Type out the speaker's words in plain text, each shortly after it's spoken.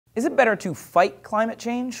Is it better to fight climate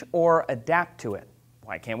change or adapt to it?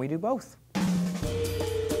 Why can't we do both?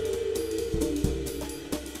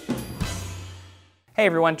 Hey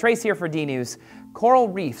everyone, Trace here for DNews. Coral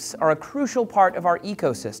reefs are a crucial part of our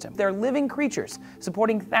ecosystem. They're living creatures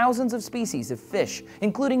supporting thousands of species of fish,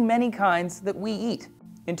 including many kinds that we eat.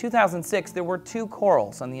 In 2006, there were 2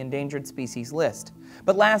 corals on the endangered species list.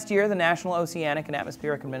 But last year, the National Oceanic and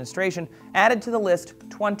Atmospheric Administration added to the list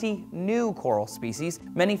 20 new coral species.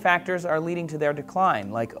 Many factors are leading to their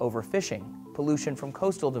decline, like overfishing, pollution from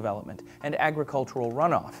coastal development, and agricultural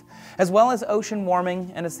runoff, as well as ocean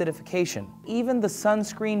warming and acidification. Even the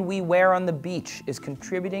sunscreen we wear on the beach is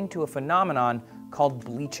contributing to a phenomenon called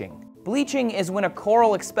bleaching. Bleaching is when a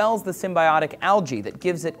coral expels the symbiotic algae that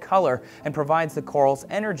gives it color and provides the coral's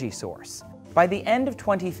energy source. By the end of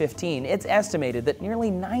 2015, it's estimated that nearly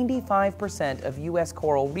 95% of U.S.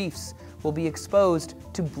 coral reefs will be exposed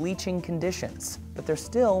to bleaching conditions, but there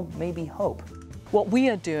still may be hope. What we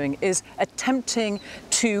are doing is attempting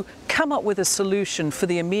to come up with a solution for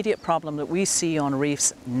the immediate problem that we see on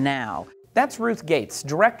reefs now. That's Ruth Gates,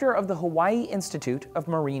 director of the Hawaii Institute of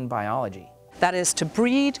Marine Biology. That is to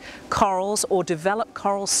breed corals or develop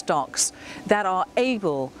coral stocks that are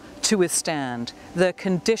able to withstand the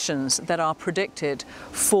conditions that are predicted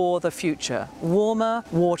for the future: warmer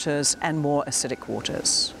waters and more acidic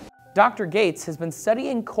waters. Dr. Gates has been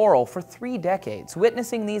studying coral for 3 decades,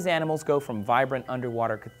 witnessing these animals go from vibrant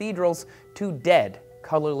underwater cathedrals to dead,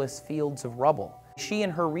 colorless fields of rubble. She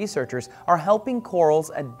and her researchers are helping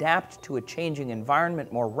corals adapt to a changing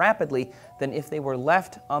environment more rapidly than if they were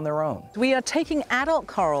left on their own. We are taking adult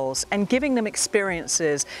corals and giving them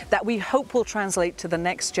experiences that we hope will translate to the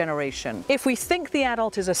next generation. If we think the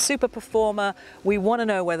adult is a super performer, we want to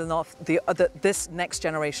know whether or not this next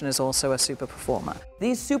generation is also a super performer.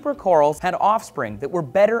 These super corals had offspring that were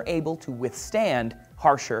better able to withstand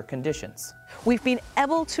harsher conditions. We've been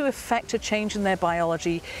able to effect a change in their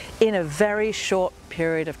biology in a very short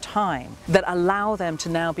period of time that allow them to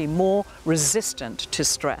now be more resistant to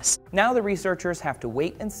stress. Now the researchers have to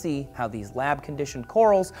wait and see how these lab-conditioned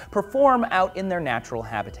corals perform out in their natural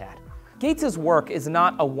habitat. Gates's work is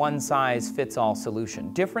not a one-size-fits-all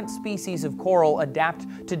solution. Different species of coral adapt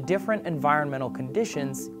to different environmental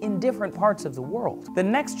conditions in different parts of the world. The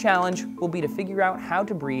next challenge will be to figure out how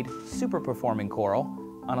to breed super-performing coral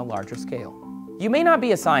on a larger scale. You may not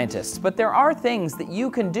be a scientist, but there are things that you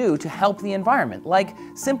can do to help the environment, like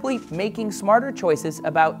simply making smarter choices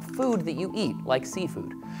about food that you eat, like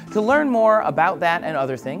seafood. To learn more about that and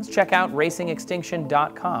other things, check out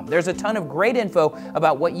racingextinction.com. There's a ton of great info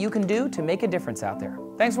about what you can do to make a difference out there.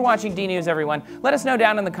 Thanks for watching DNews, everyone. Let us know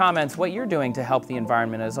down in the comments what you're doing to help the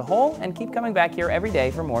environment as a whole, and keep coming back here every day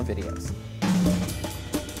for more videos.